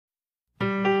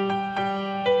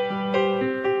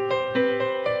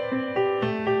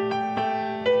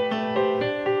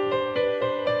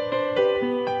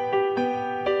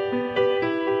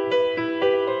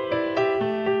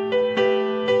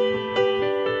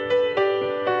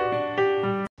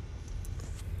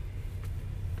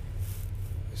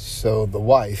So the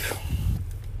wife,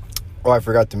 I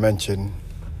forgot to mention,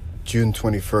 June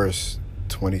 21st,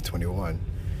 2021.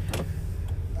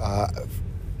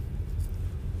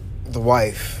 The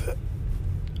wife,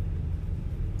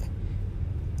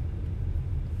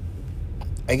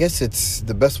 I guess it's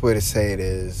the best way to say it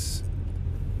is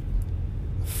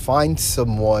find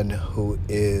someone who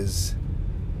is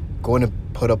going to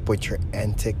put up with your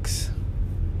antics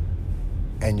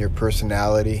and your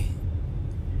personality.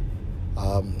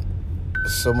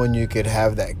 Someone you could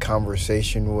have that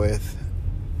conversation with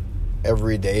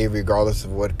every day, regardless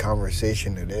of what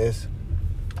conversation it is.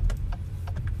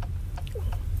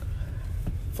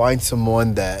 Find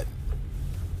someone that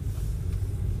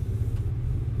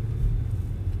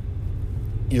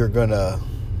you're gonna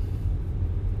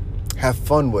have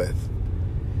fun with.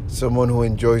 Someone who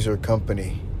enjoys your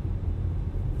company.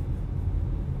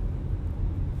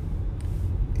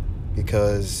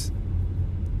 Because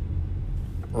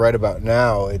right about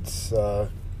now, it's a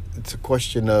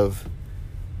question of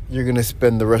you're going to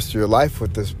spend the rest of your life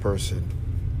with this person.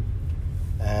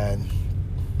 And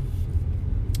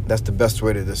that's the best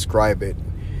way to describe it.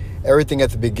 Everything at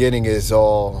the beginning is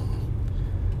all,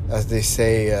 as they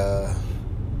say,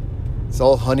 it's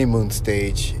all honeymoon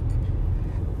stage.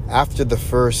 After the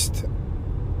first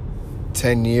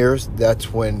 10 years,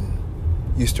 that's when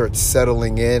you start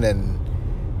settling in and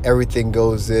everything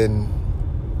goes in,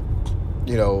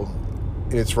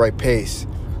 in its right pace.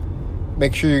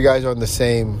 Make sure you guys are on the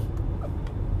same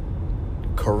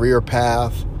career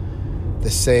path, the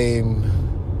same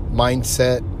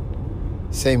mindset,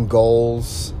 same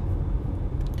goals,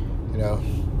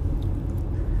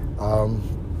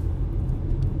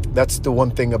 That's the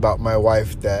one thing about my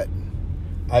wife that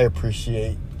I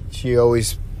appreciate. She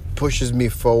always pushes me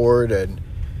forward and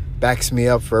backs me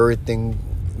up for everything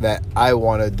that I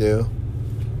want to do,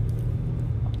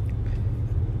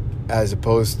 as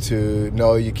opposed to,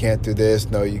 no, you can't do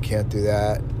this, no, you can't do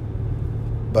that.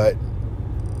 But,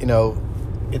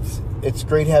 it's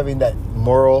great having that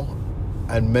moral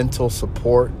and mental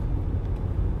support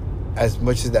as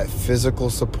much as that physical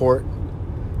support.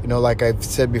 Like I've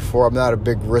said before, I'm not a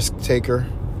big risk taker.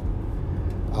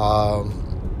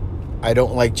 I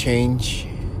don't like change.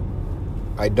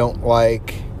 I don't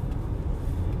like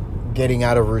getting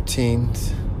out of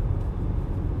routines.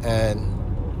 And,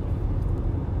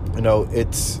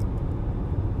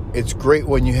 it's great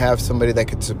when you have somebody that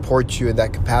can support you in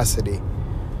that capacity,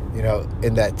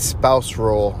 in that spouse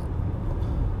role,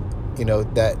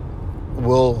 that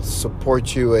will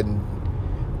support you and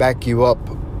back you up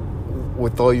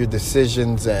with all your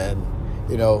decisions and,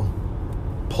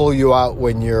 pull you out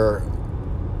when you're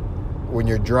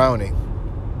drowning.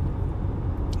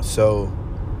 So,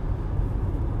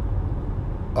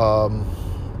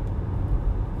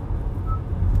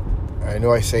 I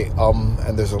know I say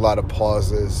and there's a lot of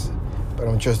pauses, but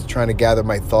I'm just trying to gather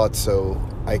my thoughts so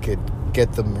I could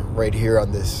get them right here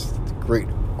on this great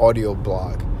audio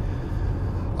blog.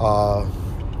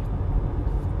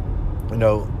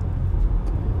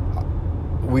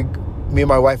 Me and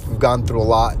my wife have gone through a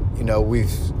lot.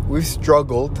 We've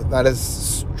struggled, not as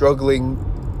struggling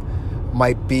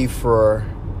might be for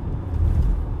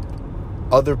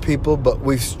other people, but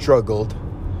we've struggled.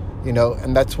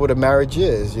 And that's what a marriage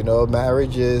is.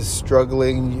 Marriage is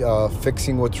struggling,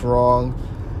 fixing what's wrong,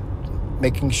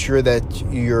 making sure that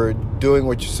you're doing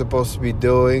what you're supposed to be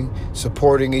doing,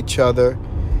 supporting each other.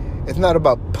 It's not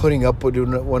about putting up with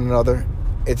one another.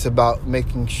 It's about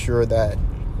making sure that,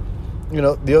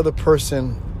 the other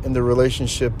person in the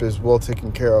relationship is well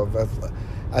taken care of,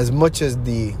 as much as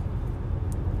the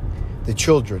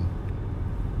children.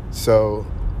 So,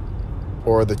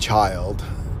 or the child,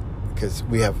 because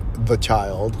we have the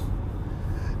child.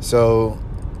 So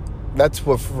that's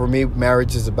what, for me,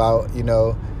 marriage is about.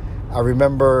 I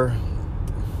remember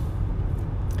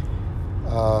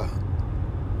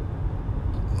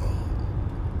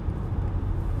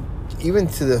even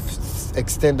to the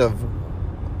extent of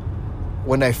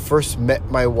when I first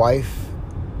met my wife,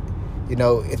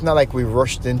 it's not like we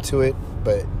rushed into it,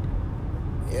 but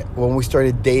when we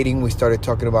started dating, we started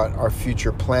talking about our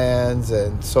future plans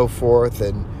and so forth,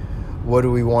 and what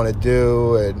do we want to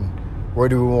do, and where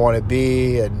do we want to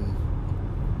be, and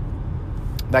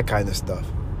that kind of stuff.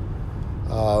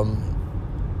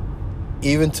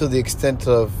 Even to the extent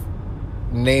of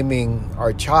naming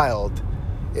our child,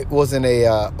 it wasn't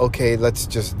okay, let's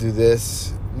just do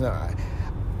this. No,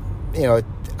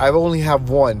 I only have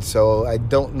one, so I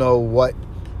don't know what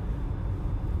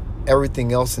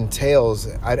everything else entails.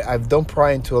 I don't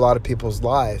pry into a lot of people's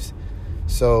lives.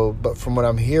 So, but from what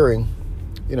I'm hearing,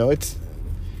 it's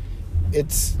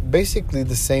basically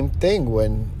the same thing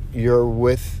when you're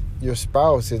with your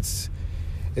spouse. It's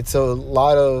a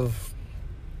lot of,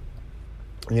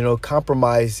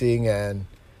 compromising, and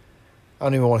I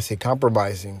don't even want to say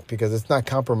compromising, because it's not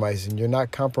compromising. You're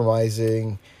not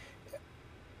compromising.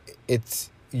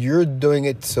 You're doing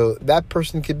it so that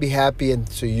person could be happy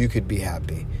and so you could be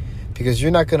happy, because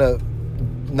you're not going to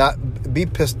not be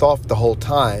pissed off the whole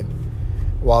time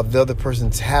while the other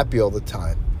person's happy all the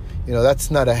time. That's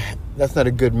not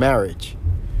a good marriage.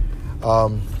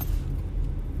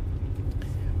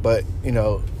 But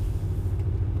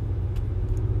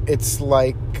it's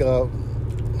like I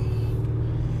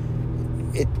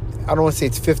don't want to say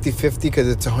it's 50-50, because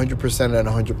it's 100% and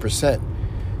 100%.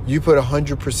 You put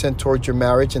 100% towards your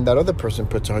marriage, and that other person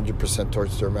puts 100%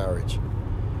 towards their marriage.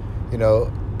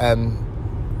 And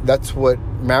that's what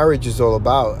marriage is all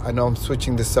about. I know I'm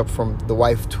switching this up from the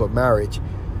wife to a marriage,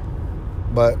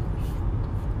 but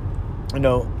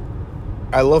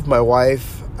I love my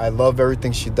wife. I love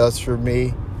everything she does for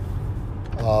me.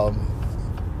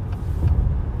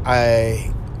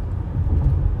 I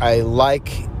like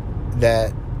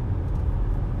that,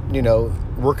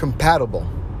 we're compatible.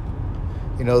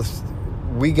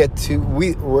 We get to,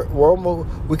 we're almost,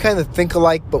 we kind of think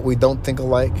alike, but we don't think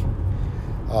alike.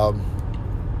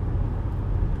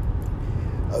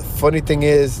 Funny thing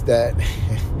is that,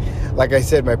 like I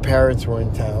said, my parents were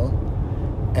in town,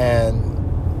 and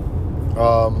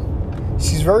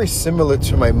she's very similar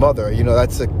to my mother.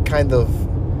 That's a kind of,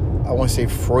 I want to say,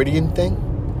 Freudian thing.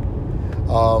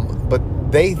 But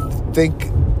they think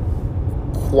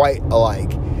quite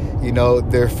alike.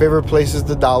 Their favorite place is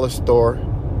the dollar store.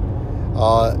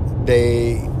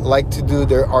 They like to do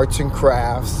their arts and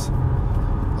crafts.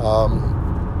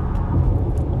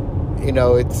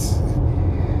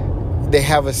 They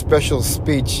have a special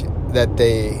speech that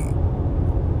they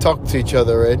talk to each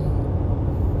other in.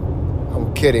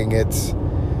 I'm kidding.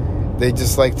 They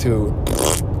just like to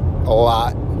a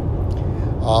lot.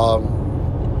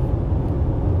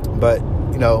 But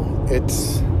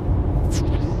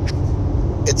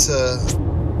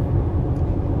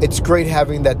it's great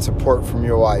having that support from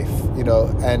your wife,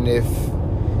 and if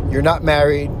you're not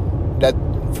married, that,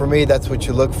 for me, that's what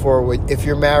you look for. If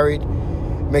you're married,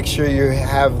 make sure you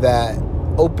have that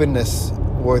openness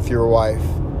with your wife,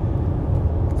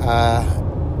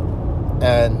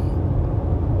 and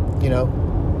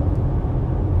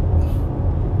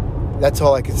that's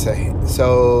all I can say.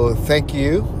 So thank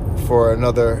you for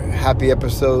another happy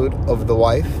episode of The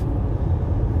Wife.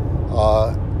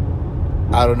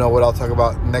 I don't know what I'll talk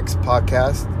about next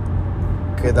podcast,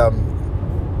 because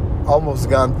I'm almost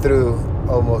gone through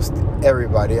almost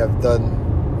everybody. I've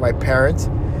done my parents.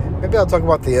 Maybe I'll talk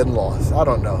about the in-laws. I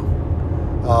don't know.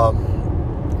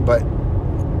 But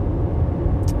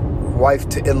wife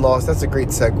to in-laws, that's a great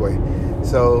segue.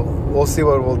 So we'll see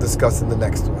what we'll discuss in the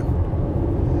next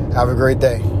one. Have a great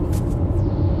day.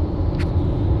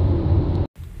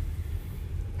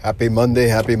 Happy Monday,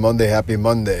 happy Monday, happy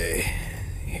Monday.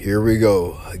 Here we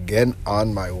go. Again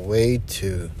on my way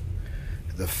to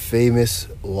the famous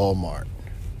Walmart.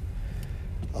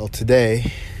 Well,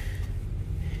 today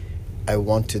I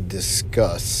want to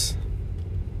discuss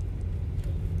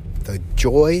the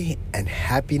joy and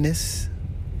happiness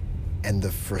and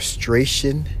the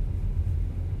frustration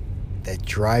that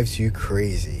drives you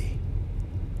crazy.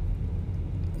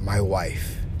 My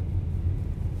wife.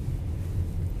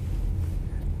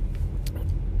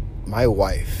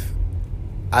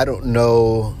 I don't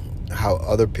know how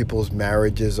other people's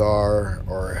marriages are,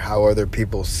 or how other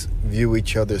people view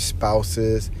each other's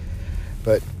spouses,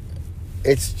 but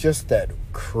it's just that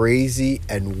crazy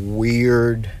and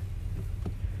weird,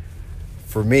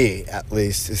 for me at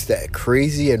least, it's that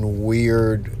crazy and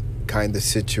weird kind of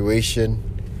situation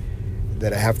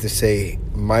that I have to say,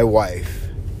 my wife.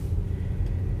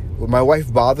 When my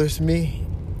wife bothers me,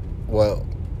 well,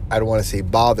 I don't want to say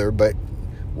bother, but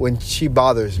when she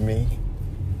bothers me,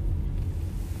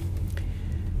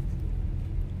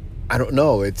 I don't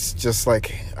know. It's just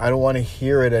like, I don't want to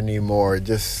hear it anymore.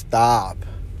 Just stop.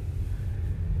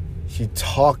 She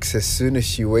talks as soon as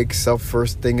she wakes up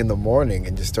first thing in the morning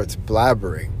and just starts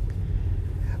blabbering.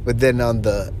 But then on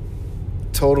the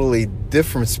totally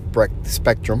different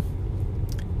spectrum,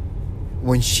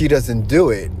 when she doesn't do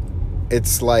it,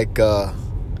 it's like,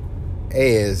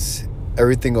 hey, is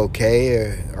everything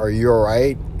okay? Are you all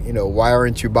right? Why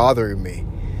aren't you bothering me?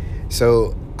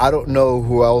 So I don't know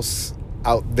who else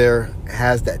out there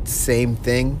has that same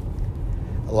thing.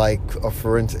 Like,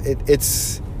 for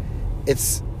instance,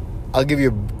 it's I'll give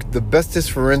you the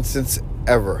bestest for instance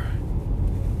ever.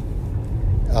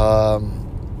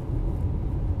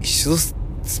 She'll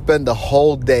spend the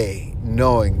whole day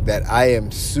knowing that I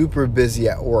am super busy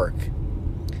at work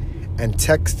and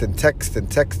text and text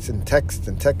and text and text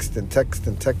and text and text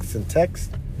and text and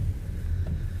text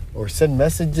or send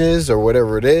messages or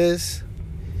whatever it is.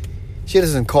 She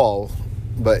doesn't call,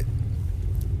 but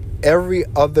every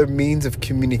other means of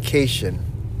communication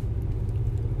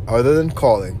other than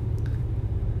calling,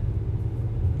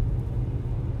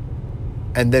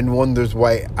 and then wonders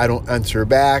why I don't answer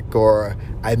back or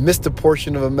I missed a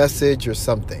portion of a message or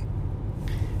something.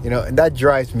 And that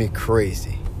drives me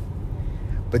crazy.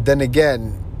 But then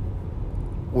again,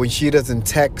 when she doesn't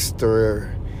text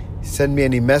or send me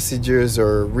any messages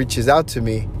or reaches out to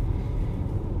me,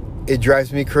 it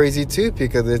drives me crazy too,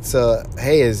 because it's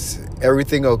hey, is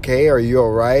everything okay? Are you all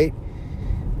right?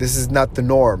 This is not the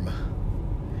norm,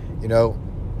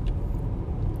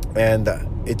 and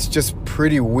it's just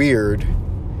pretty weird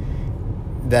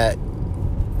that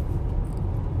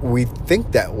we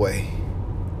think that way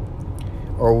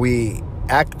or we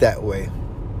act that way.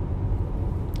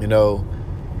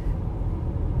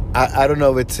 I don't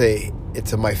know if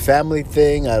it's a my family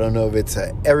thing. I don't know if it's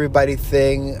a everybody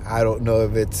thing. I don't know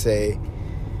if it's a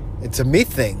me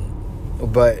thing.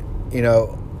 But,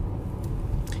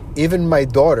 even my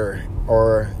daughter,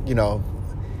 or,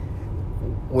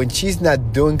 when she's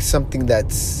not doing something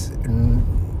that's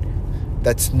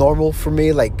normal for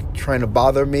me, like trying to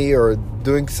bother me or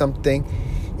doing something,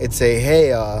 it's a,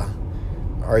 hey,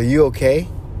 are you okay?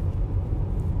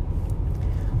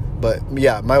 But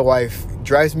yeah, my wife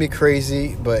drives me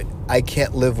crazy, but I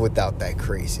can't live without that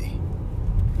crazy.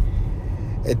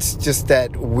 It's just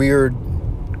that weird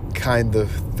kind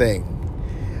of thing.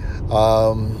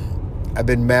 I've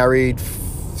been married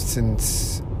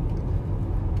since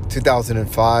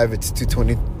 2005. It's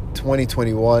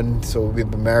 2021, so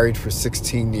we've been married for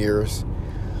 16 years.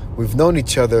 We've known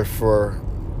each other for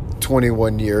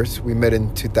 21 years. We met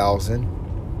in 2000.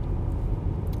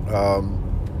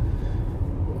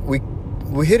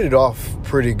 We hit it off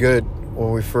pretty good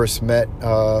when we first met.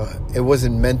 It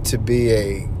wasn't meant to be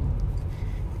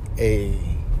a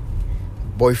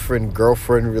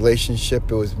boyfriend-girlfriend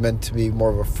relationship. It was meant to be more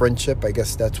of a friendship. I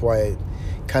guess that's why it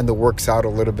kind of works out a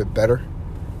little bit better,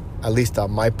 at least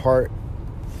on my part.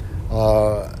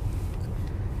 I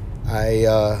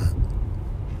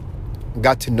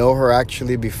got to know her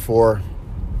actually before,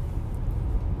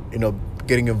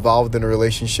 getting involved in a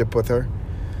relationship with her.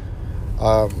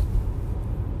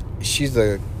 She's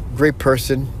a great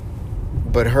person,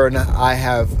 but her and I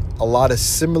have a lot of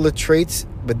similar traits,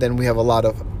 but then we have a lot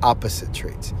of opposite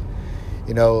traits.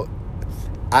 I'd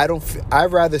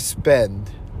rather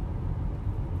spend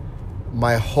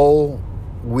my whole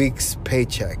week's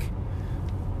paycheck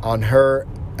on her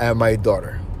and my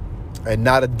daughter, and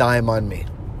not a dime on me.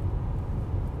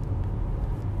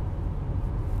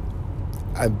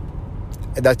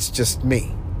 That's just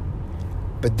me.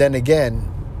 But then again,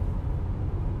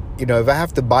 if I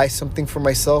have to buy something for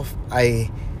myself, I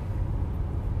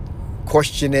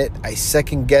question it, I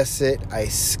second guess it, I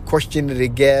question it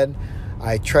again.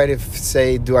 I try to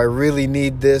say, do I really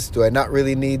need this? Do I not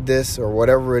really need this? Or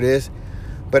whatever it is.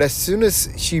 But as soon as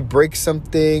she breaks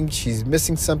something, she's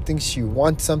missing something, she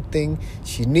wants something,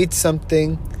 she needs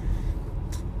something,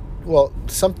 well,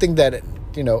 something that,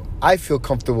 I feel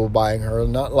comfortable buying her.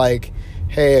 Not like,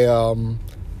 hey,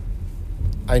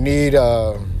 I need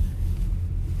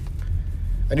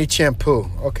shampoo.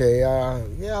 Okay,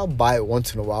 yeah, I'll buy it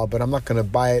once in a while, but I'm not going to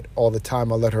buy it all the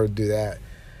time. I'll let her do that.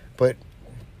 But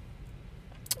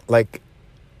like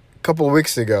a couple of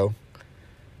weeks ago,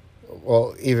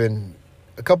 well, even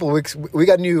a couple of weeks, we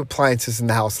got new appliances in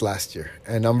the house last year.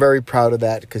 And I'm very proud of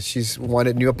that because she's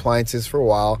wanted new appliances for a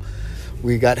while.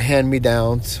 We got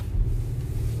hand-me-downs.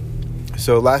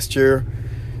 So last year,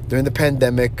 during the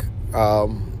pandemic,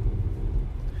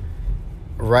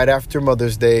 right after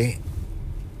Mother's Day,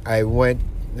 I went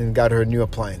and got her new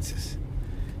appliances.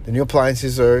 The new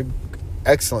appliances are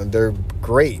excellent. They're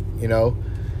great,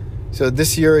 So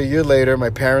this year, a year later, my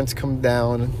parents come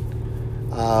down.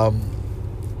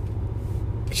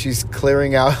 She's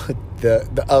clearing out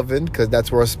the oven, because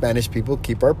that's where Spanish people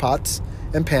keep our pots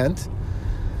and pans.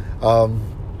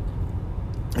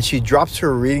 And she drops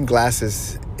her reading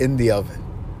glasses in the oven.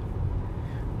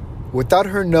 Without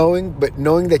her knowing, but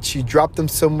knowing that she dropped them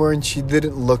somewhere and she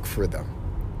didn't look for them.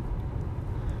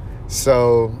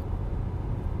 So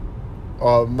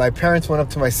my parents went up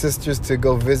to my sister's to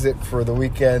go visit for the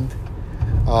weekend.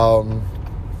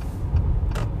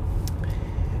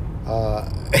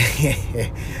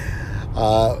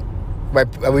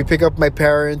 We pick up my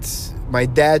parents. My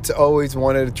dad's always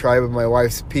wanted to try with my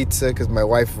wife's pizza because my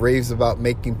wife raves about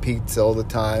making pizza all the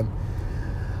time.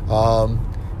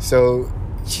 So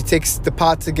she takes the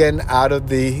pots again out of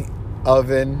the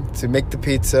oven to make the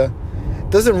pizza.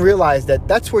 Doesn't realize that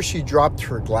that's where she dropped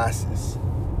her glasses.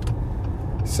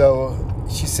 So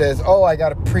she says, oh, I got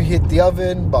to preheat the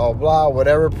oven, blah, blah,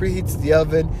 whatever. Preheats the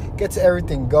oven, gets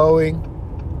everything going,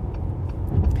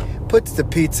 puts the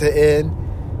pizza in.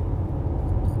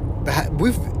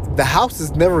 The house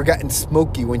has never gotten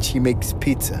smoky when she makes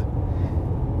pizza.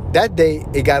 That day,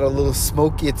 it got a little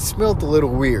smoky. It smelled a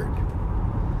little weird.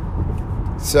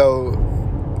 So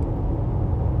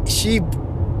she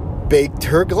baked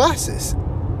her glasses.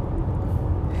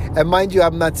 And mind you,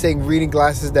 I'm not saying reading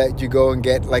glasses that you go and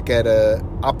get like at a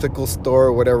optical store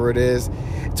or whatever it is.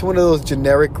 It's one of those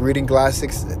generic reading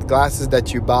glasses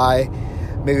that you buy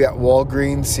maybe at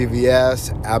Walgreens,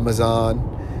 CVS, Amazon.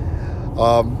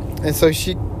 And so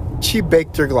she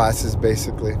baked her glasses,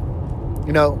 basically.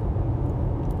 You know,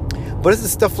 but it's the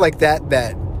stuff like that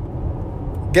that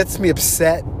gets me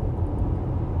upset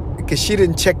because she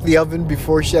didn't check the oven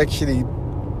before she actually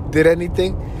did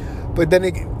anything. But then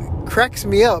it cracks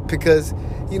me up because,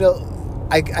 you know,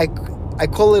 I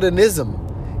call it an ism.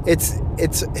 It's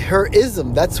her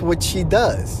ism. That's what she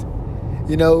does.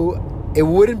 You know, it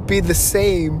wouldn't be the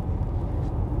same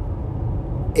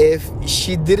if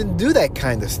she didn't do that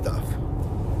kind of stuff.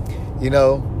 You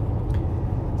know,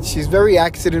 she's very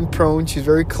accident prone. She's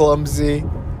very clumsy,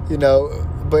 you know,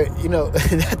 but, you know,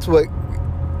 that's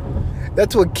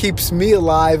what keeps me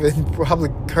alive and probably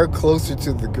her closer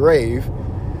to the grave.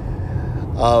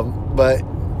 But,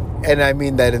 and I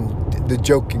mean that in the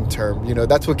joking term, you know,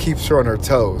 that's what keeps her on her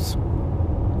toes.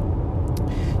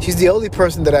 She's the only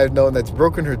person that I've known that's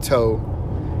broken her toe,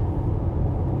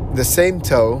 the same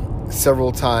toe,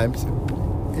 several times,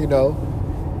 you know.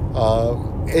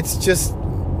 It's just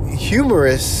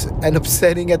humorous and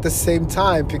upsetting at the same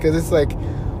time because it's like,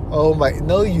 oh my,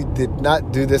 no, you did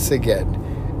not do this again.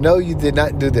 No, you did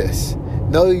not do this.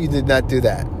 No, you did not do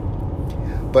that.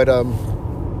 But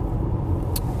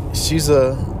she's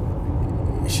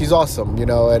awesome, you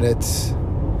know, and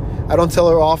I don't tell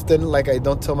her often, like I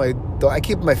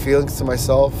keep my feelings to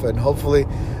myself, and hopefully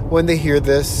when they hear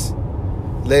this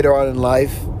later on in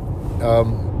life,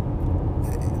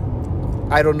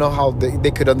 I don't know how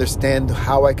they could understand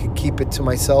how I could keep it to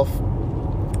myself.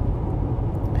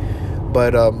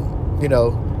 But, you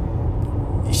know,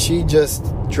 she just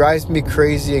drives me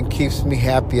crazy and keeps me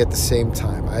happy at the same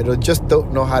time. I just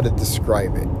don't know how to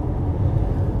describe it.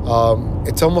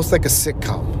 It's almost like a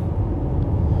sitcom.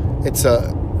 It's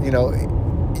you know,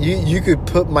 you could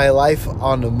put my life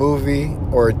on a movie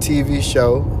or a TV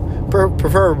show,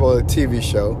 preferable a TV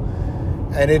show,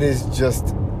 and it's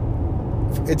just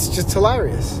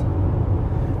hilarious.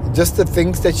 Just the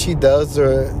things that she does,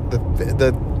 or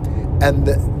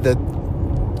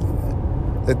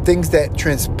the things that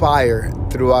transpire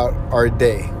throughout our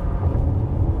day.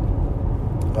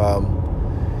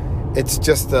 It's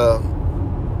just a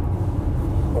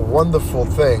wonderful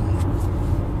thing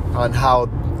on how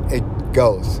it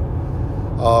goes.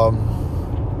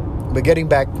 But getting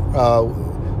back,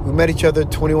 we met each other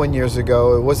 21 years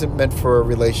ago. It wasn't meant for a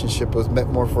relationship. It was meant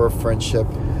more for a friendship.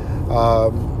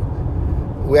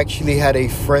 We actually had a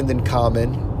friend in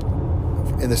common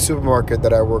in the supermarket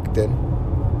that I worked in.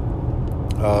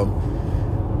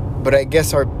 But I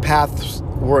guess our paths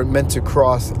weren't meant to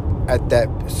cross at that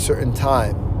certain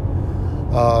time.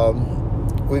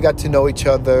 We got to know each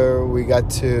other. We got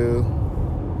to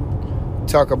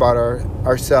talk about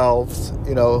ourselves.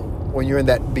 You know, when you're in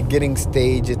that beginning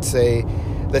stage, it's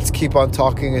let's keep on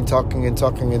talking and talking and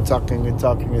talking and talking and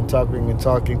talking and talking and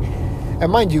talking. And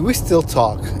mind you, we still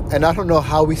talk. And I don't know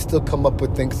how we still come up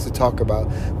with things to talk about.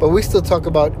 But we still talk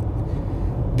about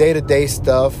day-to-day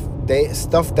stuff.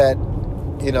 Stuff that,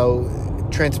 you know,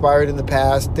 transpired in the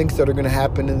past. Things that are going to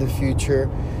happen in the future.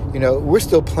 You know, we're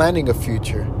still planning a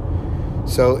future.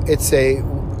 So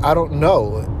I don't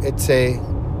know.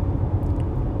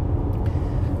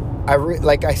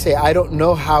 Like I say, I don't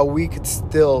know how we could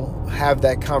still have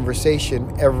that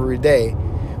conversation every day.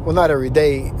 Well, not every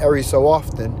day, every so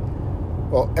often.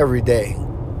 Well, every day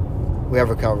we have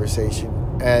a conversation.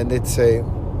 And it's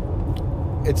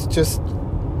just,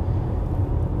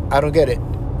 I don't get it.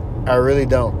 I really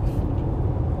don't.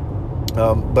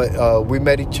 But we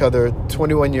met each other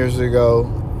 21 years ago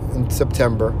in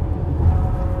September.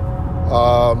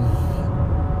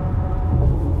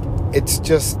 It's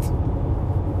just,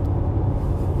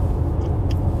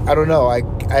 I don't know. I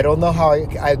don't know how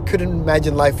I couldn't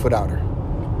imagine life without her.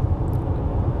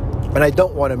 And I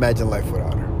don't want to imagine life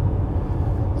without her.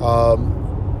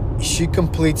 She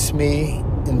completes me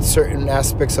in certain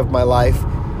aspects of my life.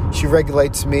 She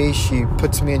regulates me. She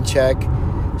puts me in check.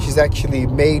 she's actually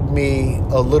made me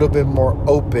a little bit more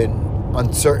open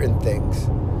on certain things.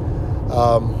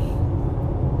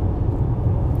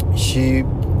 She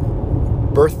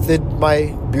birthed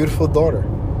my beautiful daughter.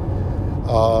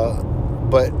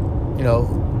 But, you know,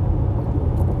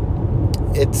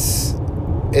 it's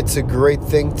a great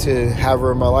thing to have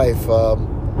her in my life.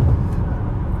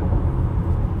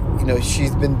 You know,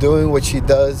 she's been doing what she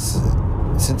does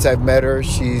since I've met her.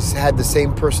 She's had the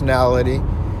same personality.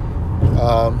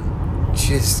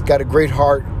 She's got a great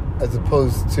heart, as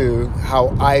opposed to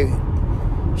how I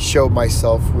show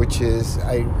myself, which is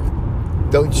I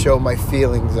don't show my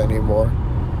feelings anymore,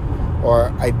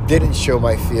 or I didn't show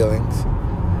my feelings.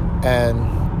 And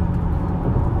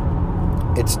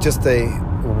it's just a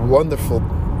wonderful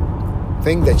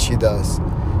thing that she does.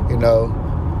 You know,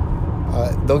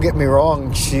 don't get me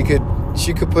wrong, she could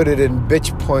put it in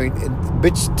bitch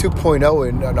 2.0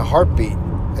 in a heartbeat.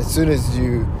 As soon as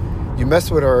you mess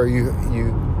with her, you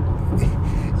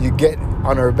get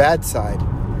on her bad side.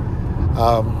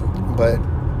 But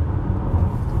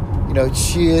you know,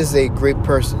 she is a great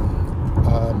person.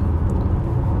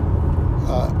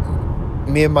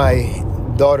 Me and my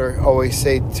daughter always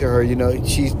say to her, you know,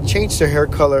 she changed her hair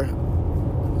color.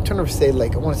 I'm trying to say, I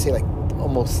want to say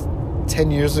almost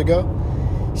 10 years ago.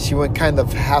 She went kind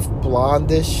of half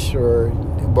blondish,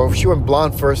 she went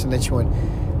blonde first, and then she went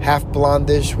half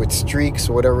blondish with streaks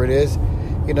or whatever it is.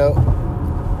 You know,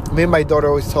 me and my daughter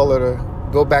always told her to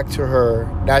go back to her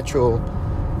natural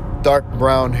dark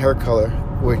brown hair color,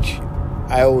 which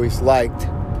I always liked,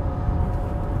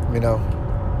 you know.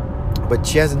 But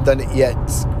she hasn't done it yet.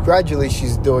 Gradually,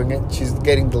 she's doing it. She's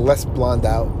getting the less blonde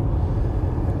out.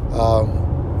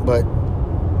 But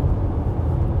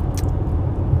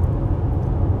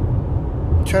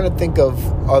I'm trying to think of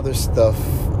other stuff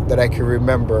that I can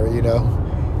remember, you know.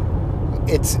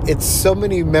 It's so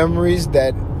many memories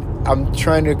that I'm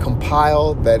trying to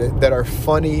compile that are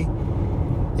funny,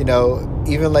 you know.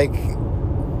 Even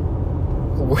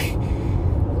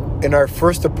in our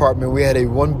first apartment, we had a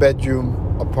 1-bedroom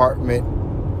apartment,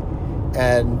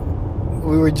 and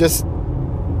we were just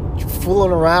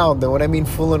fooling around. And when I mean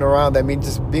fooling around, I mean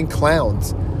just being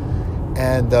clowns.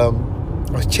 And I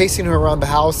was chasing her around the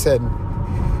house, and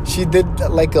she did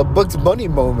like a Bugs Bunny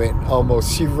moment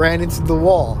almost. She ran into the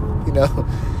wall, you know.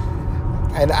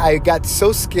 And I got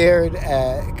so scared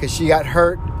because she got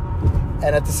hurt,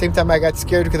 and at the same time I got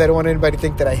scared because I don't want anybody to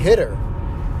think that I hit her,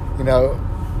 you know.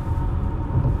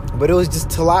 But it was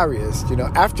just hilarious, you know,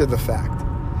 after the fact.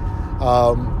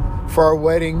 For our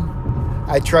wedding,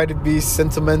 I tried to be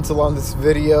sentimental on this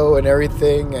video and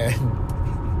everything, and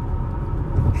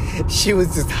she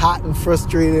was just hot and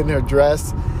frustrated in her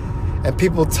dress, and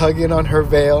people tugging on her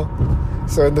veil.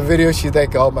 So in the video, she's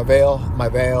like, "Oh, my veil, my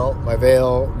veil, my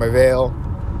veil, my veil,"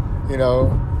 you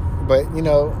know. But you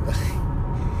know,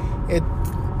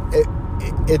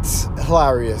 it's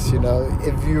hilarious, you know.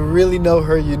 If you really know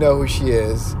her, you know who she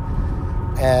is.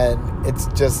 And it's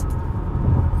just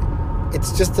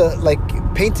like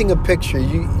painting a picture.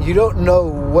 You don't know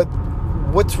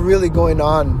what's really going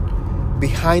on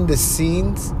behind the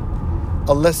scenes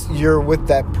unless you're with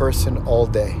that person all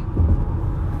day.